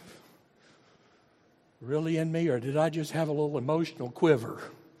sperma really in me, or did I just have a little emotional quiver?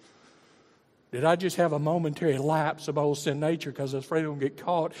 Did I just have a momentary lapse of old sin nature because I was afraid I would get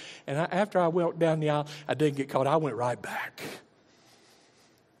caught? And after I went down the aisle, I didn't get caught. I went right back.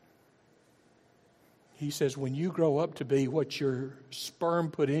 He says, when you grow up to be what your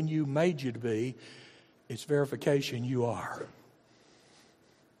sperm put in you made you to be, it's verification you are.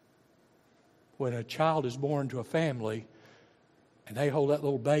 When a child is born to a family and they hold that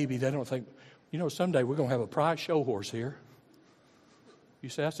little baby, they don't think, someday we're going to have a prize show horse here. You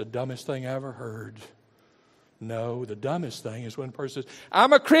say, that's the dumbest thing I ever heard. No, the dumbest thing is when a person says,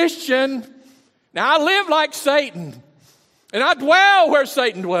 I'm a Christian. Now I live like Satan. And I dwell where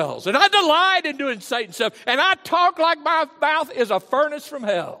Satan dwells. And I delight in doing Satan stuff. And I talk like my mouth is a furnace from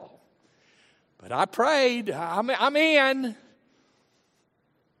hell. But I prayed. I'm in. The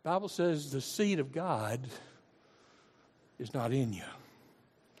Bible says the seed of God is not in you.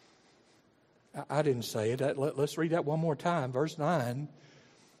 I didn't say it. Let's read that one more time. Verse 9.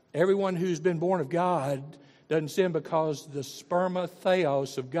 Everyone who's been born of God doesn't sin because the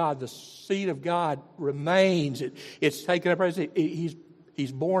spermatheos of God, the seed of God, remains. It's taken up.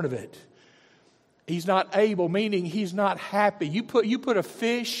 He's born of it. He's not able, meaning he's not happy. You put a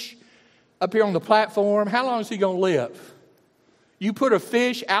fish up here on the platform. How long is he going to live? You put a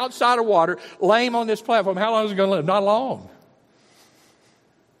fish outside of water, lame on this platform. How long is he going to live? Not long.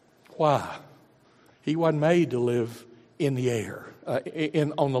 Why? He wasn't made to live in the air,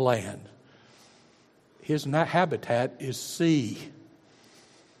 on the land. His habitat is sea.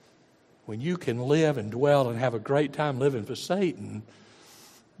 When you can live and dwell and have a great time living for Satan,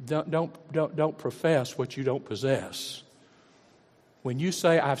 don't profess what you don't possess. When you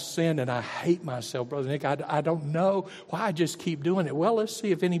say, I've sinned and I hate myself, Brother Nick, I don't know why I just keep doing it. Well, let's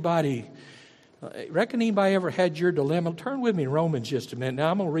see if anybody ever had your dilemma. Turn with me in Romans just a minute. Now,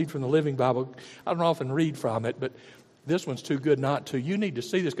 I'm going to read from the Living Bible. I don't often read from it, but this one's too good not to. You need to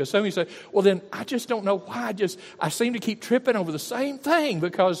see this because some of you say, well, then I just don't know why. I seem to keep tripping over the same thing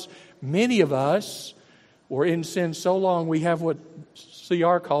because many of us were in sin so long we have what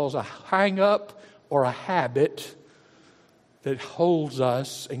CR calls a hang-up or a habit that holds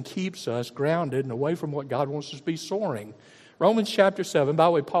us and keeps us grounded and away from what God wants us to be soaring. Romans chapter 7, by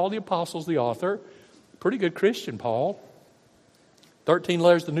the way, Paul the Apostle's the author. Pretty good Christian, Paul. 13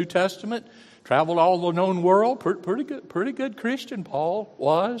 letters of the New Testament. Traveled all the known world. Pretty good Christian, Paul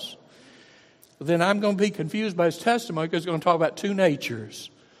was. But then I'm going to be confused by his testimony because he's going to talk about two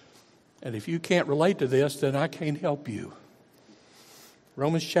natures. And if you can't relate to this, then I can't help you.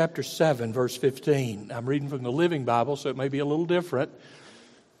 Romans chapter 7, verse 15. I'm reading from the Living Bible, so it may be a little different.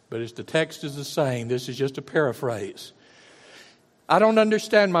 But the text is the same. This is just a paraphrase. I don't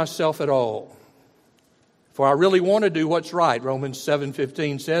understand myself at all. For I really want to do what's right. Romans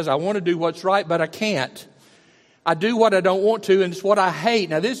 7:15 says, I want to do what's right, but I can't. I do what I don't want to, and it's what I hate.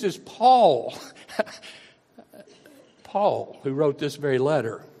 Now, this is Paul. Paul, who wrote this very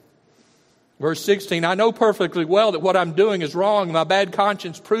letter. Verse 16, I know perfectly well that what I'm doing is wrong. My bad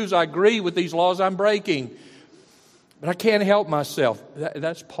conscience proves I agree with these laws I'm breaking. But I can't help myself.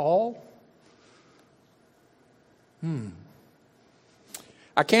 That's Paul?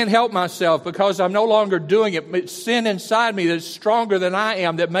 I can't help myself because I'm no longer doing it. It's sin inside me that's stronger than I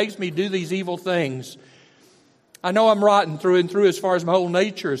am that makes me do these evil things. I know I'm rotten through and through as far as my whole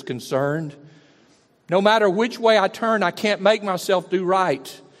nature is concerned. No matter which way I turn, I can't make myself do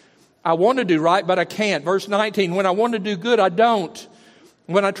right. I want to do right, but I can't. Verse 19, when I want to do good, I don't.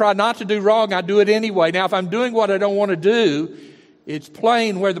 When I try not to do wrong, I do it anyway. Now, if I'm doing what I don't want to do, it's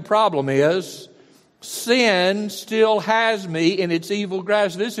plain where the problem is. Sin still has me in its evil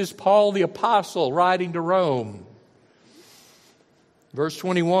grasp. This is Paul the Apostle writing to Rome. Verse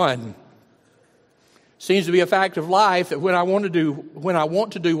 21. Seems to be a fact of life that when I want to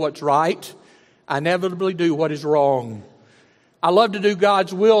do what's right, I inevitably do what is wrong. I love to do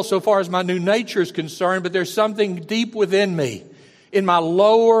God's will so far as my new nature is concerned, but there's something deep within me, in my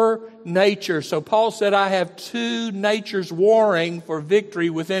lower nature. So Paul said, I have two natures warring for victory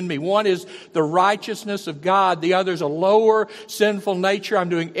within me. One is the righteousness of God. The other is a lower sinful nature. I'm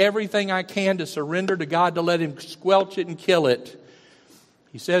doing everything I can to surrender to God, to let Him squelch it and kill it.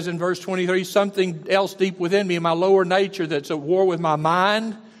 He says in verse 23, something else deep within me, in my lower nature, that's at war with my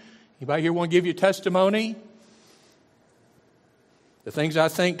mind. Anybody here want to give you testimony? The things I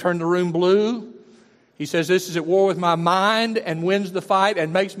think turn the room blue. He says, this is at war with my mind and wins the fight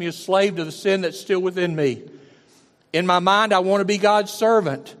and makes me a slave to the sin that's still within me. In my mind, I want to be God's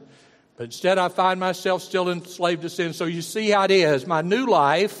servant. But instead, I find myself still enslaved to sin. So you see how it is. My new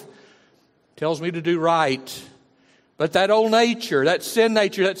life tells me to do right. But that old nature, that sin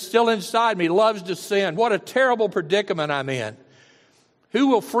nature that's still inside me, loves to sin. What a terrible predicament I'm in. Who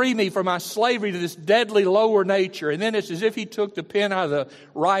will free me from my slavery to this deadly lower nature? And then it's as if he took the pen out of the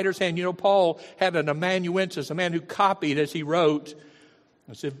writer's hand. You know, Paul had an amanuensis, a man who copied as he wrote.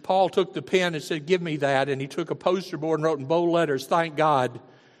 And so Paul took the pen and said, give me that. And he took a poster board and wrote in bold letters, thank God.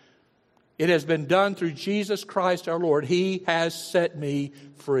 It has been done through Jesus Christ our Lord. He has set me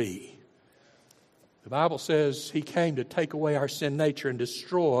free. The Bible says He came to take away our sin nature and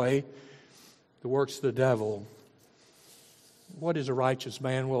destroy the works of the devil. What is a righteous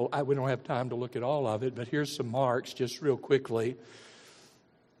man? Well, we don't have time to look at all of it, but here's some marks just real quickly.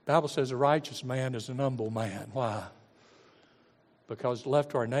 The Bible says a righteous man is an humble man. Why? Because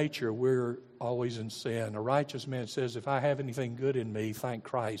left to our nature, we're always in sin. A righteous man says, if I have anything good in me, thank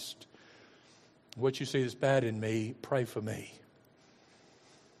Christ. What you see that's bad in me, pray for me.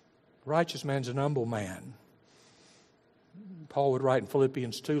 A righteous man's an humble man. Paul would write in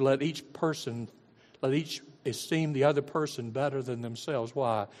Philippians 2, let each esteem the other person better than themselves.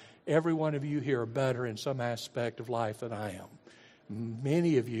 Why? Every one of you here are better in some aspect of life than I am.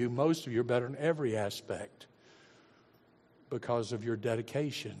 Many of you, most of you are better in every aspect because of your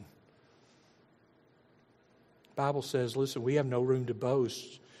dedication. The Bible says, listen, we have no room to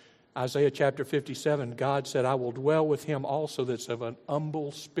boast. Isaiah chapter 57, God said, I will dwell with him also that's of an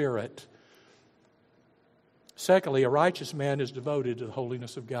humble spirit. Secondly, a righteous man is devoted to the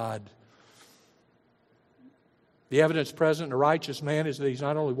holiness of God. The evidence present in a righteous man is that he's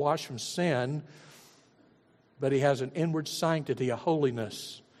not only washed from sin, but he has an inward sanctity, a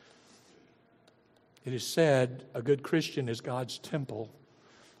holiness. It is said a good Christian is God's temple.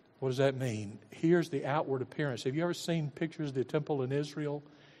 What does that mean? Here's the outward appearance. Have you ever seen pictures of the temple in Israel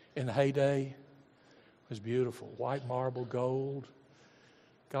in the heyday? It was beautiful. White marble, gold.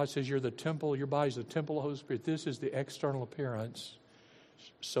 God says you're the temple, your body's the temple of the Holy Spirit. This is the external appearance.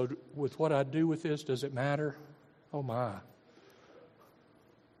 So with what I do with this, does it matter? Oh my.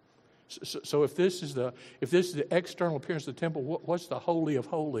 So if this is the external appearance of the temple, what's the Holy of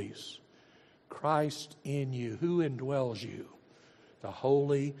Holies? Christ in you. Who indwells you? The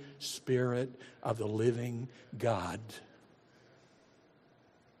Holy Spirit of the living God.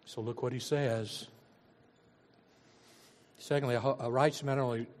 So look what he says. Secondly, a righteous man not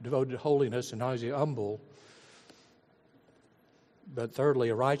only devoted to holiness and not only humble, but thirdly,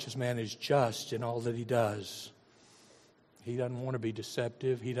 a righteous man is just in all that he does. He doesn't want to be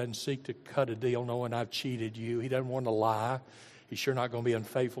deceptive. He doesn't seek to cut a deal knowing I've cheated you. He doesn't want to lie. He's sure not going to be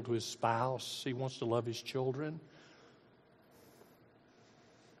unfaithful to his spouse. He wants to love his children.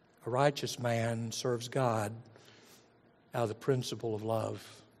 A righteous man serves God out of the principle of love.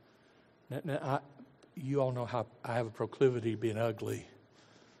 Now, you all know how I have a proclivity to being ugly.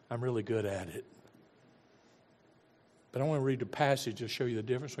 I'm really good at it. But I want to read the passage to show you the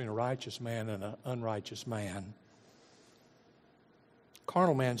difference between a righteous man and an unrighteous man.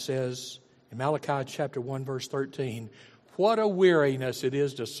 Carnal man says in Malachi chapter 1 verse 13, what a weariness it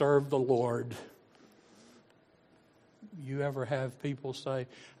is to serve the Lord. You ever have people say,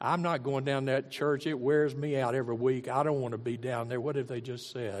 I'm not going down that church. It wears me out every week. I don't want to be down there. What if they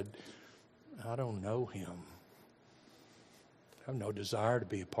just said, I don't know him. I have no desire to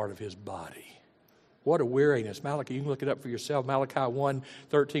be a part of his body. What a weariness. Malachi, you can look it up for yourself. Malachi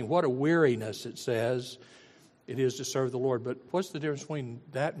 1:13. What a weariness, it says, it is to serve the Lord. But what's the difference between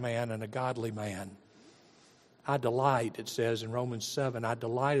that man and a godly man? I delight, it says in Romans 7, I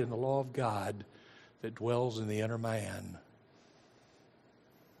delight in the law of God that dwells in the inner man.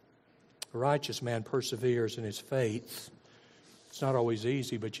 A righteous man perseveres in his faith. It's not always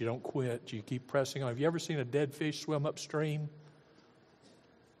easy, but you don't quit. You keep pressing on. Have you ever seen a dead fish swim upstream?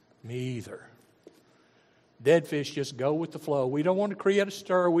 Me either. Dead fish just go with the flow. We don't want to create a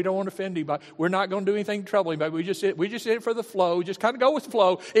stir. We don't want to offend anybody. We're not going to do anything to trouble anybody. We just in it for the flow. Just kind of go with the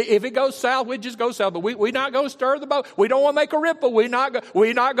flow. If it goes south, we just go south. But we're not going to stir the boat. We don't want to make a ripple. We're not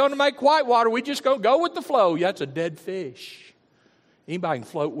going to make white water. We just go with the flow. Yeah, that's a dead fish. Anybody can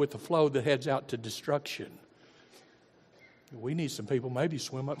float with the flow that heads out to destruction. We need some people maybe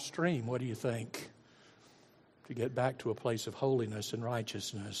swim upstream. What do you think? To get back to a place of holiness and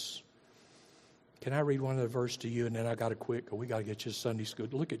righteousness. Can I read one other verse to you, and then I got to quit because we got to get you to Sunday school.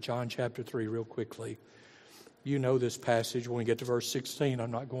 Look at John chapter 3 real quickly. You know this passage. When we get to verse 16,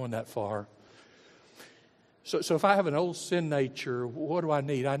 I'm not going that far. So if I have an old sin nature, what do I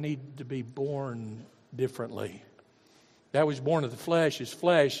need? I need to be born differently. That which is born of the flesh is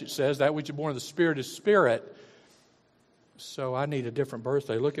flesh, it says. That which is born of the Spirit is spirit. So I need a different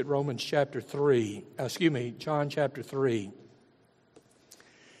birthday. Look at John chapter 3.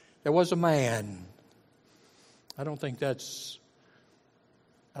 There was a man. I don't think that's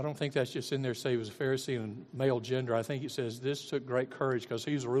just in there to say he was a Pharisee and male gender. I think it says this took great courage because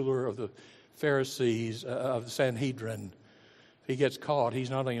he's the ruler of the Pharisees, of the Sanhedrin. If he gets caught, he's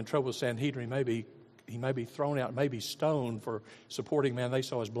not only in trouble with Sanhedrin, he may be thrown out, maybe stoned for supporting man they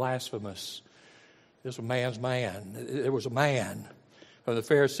saw as blasphemous. This was a man's man. There was a man of the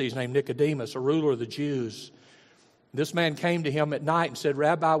Pharisees named Nicodemus, a ruler of the Jews. This man came to him at night and said,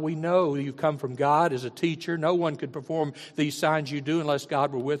 Rabbi, we know you've come from God as a teacher. No one could perform these signs you do unless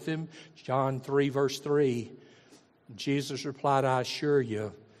God were with him. John 3, verse 3. Jesus replied, I assure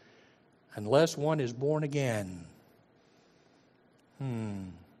you, unless one is born again.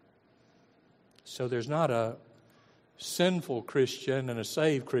 So there's not a sinful Christian and a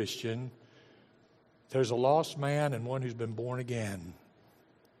saved Christian. There's a lost man and one who's been born again.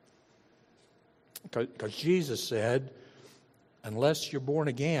 Because Jesus said, unless you're born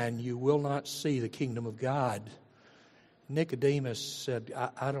again, you will not see the kingdom of God. Nicodemus said,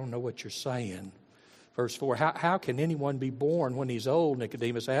 I don't know what you're saying. Verse 4, how can anyone be born when he's old?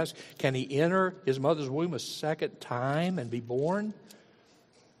 Nicodemus asked. Can he enter his mother's womb a second time and be born?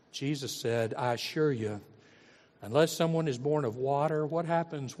 Jesus said, I assure you, unless someone is born of water, what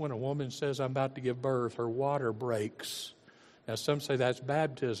happens when a woman says, I'm about to give birth? Her water breaks. Now, some say that's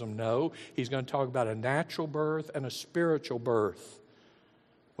baptism. No, he's going to talk about a natural birth and a spiritual birth.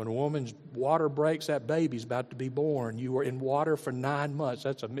 When a woman's water breaks, that baby's about to be born. You were in water for 9 months.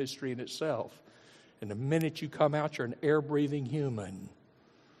 That's a mystery in itself. And the minute you come out, you're an air-breathing human.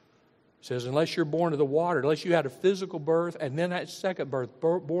 It says, unless you're born of the water, unless you had a physical birth and then that second birth,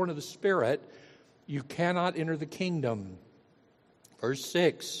 born of the Spirit, you cannot enter the kingdom. Verse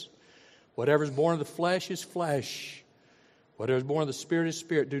 6, whatever's born of the flesh is flesh. Whatever is born of the Spirit is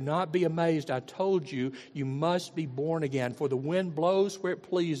spirit. Do not be amazed. I told you, you must be born again. For the wind blows where it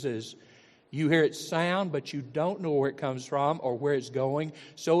pleases. You hear its sound, but you don't know where it comes from or where it's going.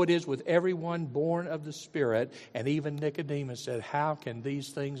 So it is with everyone born of the Spirit. And even Nicodemus said, how can these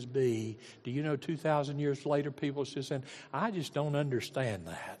things be? Do you know 2,000 years later, people are still saying, I just don't understand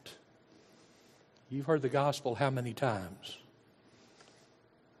that. You've heard the gospel how many times?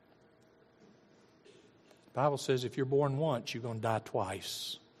 The Bible says if you're born once, you're going to die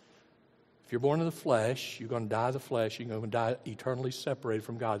twice. If you're born of the flesh, you're going to die of the flesh. You're going to die eternally separated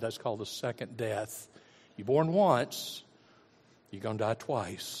from God. That's called the second death. You're born once, you're going to die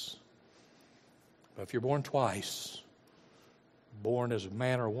twice. But if you're born twice, born as a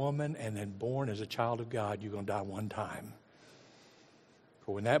man or a woman, and then born as a child of God, you're going to die one time.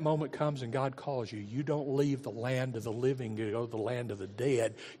 For when that moment comes and God calls you, you don't leave the land of the living to go to the land of the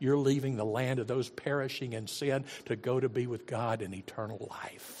dead. You're leaving the land of those perishing in sin to go to be with God in eternal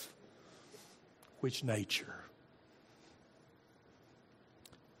life. Which nature?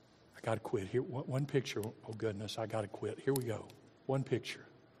 I got to quit. Here, one picture. Oh, goodness, I got to quit. Here we go. One picture.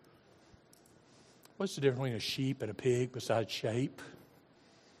 What's the difference between a sheep and a pig besides shape?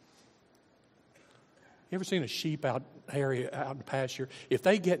 You ever seen a sheep out in the pasture? If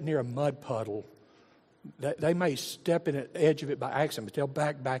they get near a mud puddle, they may step in the edge of it by accident, but they'll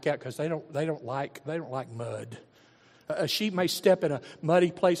back out because they don't like mud. A sheep may step in a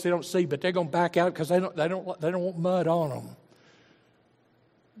muddy place they don't see, but they're going to back out because they don't want mud on them.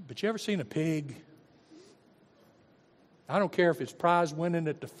 But you ever seen a pig? I don't care if it's prize winning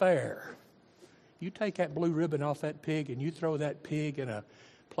at the fair. You take that blue ribbon off that pig and you throw that pig in a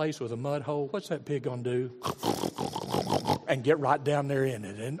place with a mud hole, what's that pig going to do? And get right down there in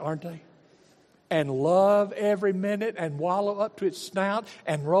it, aren't they? And love every minute and wallow up to its snout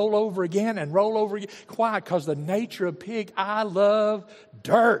and roll over again and roll over again. Why? Because the nature of pig, I love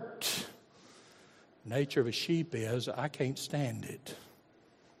dirt. Nature of a sheep is, I can't stand it.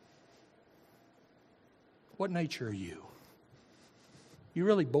 what nature are you? You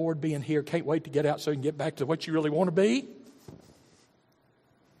really bored being here, can't wait to get out so you can get back to what you really want to be?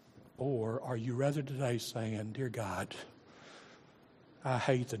 Or are you rather today saying, dear God, I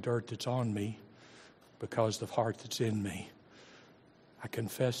hate the dirt that's on me because of the heart that's in me. I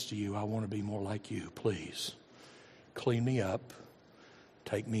confess to you, I want to be more like you. Please, clean me up,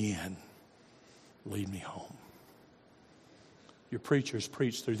 take me in, lead me home. Your preachers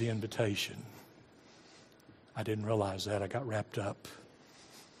preach through the invitation. I didn't realize that. I got wrapped up.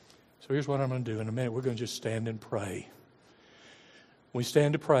 So here's what I'm going to do. In a minute, we're going to just stand and pray. When we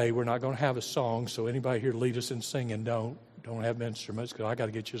stand to pray, we're not going to have a song, so anybody here to lead us in singing, don't have instruments, because I got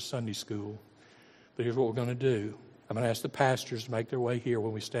to get you to Sunday school. But here's what we're going to do. I'm going to ask the pastors to make their way here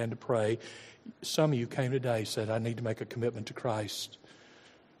when we stand to pray. Some of you came today and said, I need to make a commitment to Christ.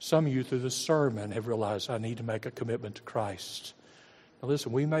 Some of you through the sermon have realized I need to make a commitment to Christ. Now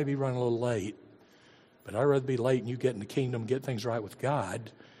listen, we may be running a little late, but I'd rather be late and you get in the kingdom, get things right with God,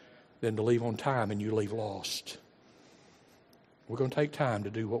 than to leave on time and you leave lost. We're going to take time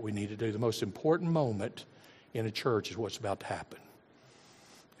to do what we need to do. The most important moment in a church is what's about to happen.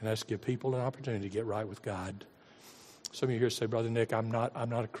 And that's give people an opportunity to get right with God. Some of you here say, Brother Nick, I'm not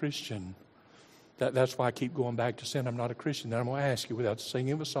a Christian. That's why I keep going back to sin. I'm not a Christian. Then I'm going to ask you, without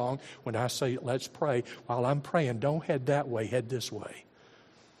singing a song, when I say, let's pray, while I'm praying, don't head that way, head this way.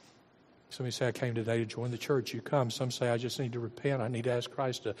 Some of you say, I came today to join the church. You come. Some say, I just need to repent. I need to ask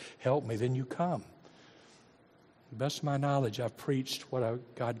Christ to help me. Then you come. The best of my knowledge, I've preached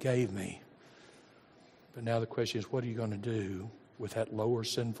what God gave me. But now the question is, what are you going to do with that lower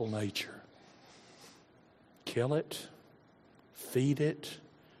sinful nature? Kill it? Feed it?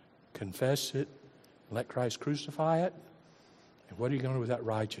 Confess it? Let Christ crucify it? And what are you going to do with that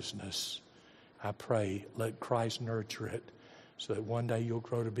righteousness? I pray, let Christ nurture it, so that one day you'll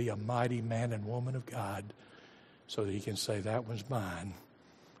grow to be a mighty man and woman of God, so that he can say, that one's mine,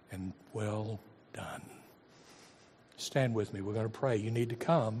 and well done. Stand with me. We're going to pray. You need to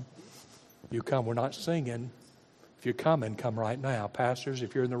come. You come. We're not singing. If you're coming, come right now. Pastors,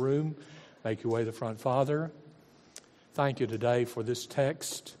 if you're in the room, make your way to the front. Father, thank you today for this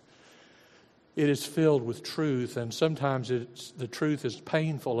text. It is filled with truth, and sometimes the truth is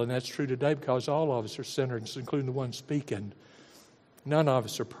painful, and that's true today because all of us are sinners, including the one speaking. None of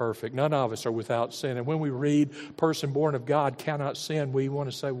us are perfect. None of us are without sin. And when we read, person born of God cannot sin, we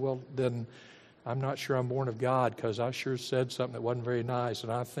want to say, well, then I'm not sure I'm born of God because I sure said something that wasn't very nice,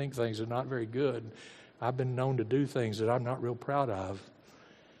 and I think things are not very good. I've been known to do things that I'm not real proud of.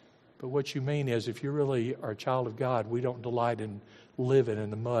 But what you mean is, if you really are a child of God, we don't delight in living in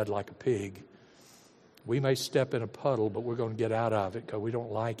the mud like a pig. We may step in a puddle, but we're going to get out of it because we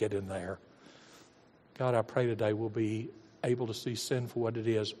don't like it in there. God, I pray today we'll be able to see sin for what it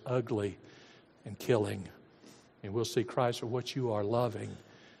is, ugly and killing. And we'll see Christ for what you are, loving,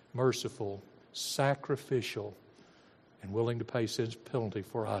 merciful, sacrificial, and willing to pay sin's penalty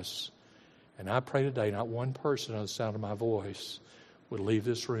for us. And I pray today not one person on the sound of my voice would leave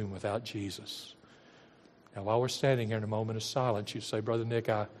this room without Jesus. Now, while we're standing here in a moment of silence, you say, Brother Nick,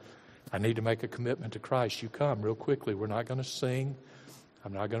 I need to make a commitment to Christ. You come real quickly. We're not going to sing.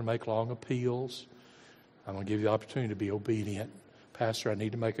 I'm not going to make long appeals. I'm going to give you the opportunity to be obedient. Pastor, I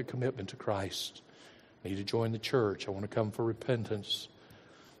need to make a commitment to Christ. I need to join the church. I want to come for repentance.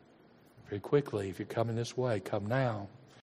 Very quickly, if you're coming this way, come now.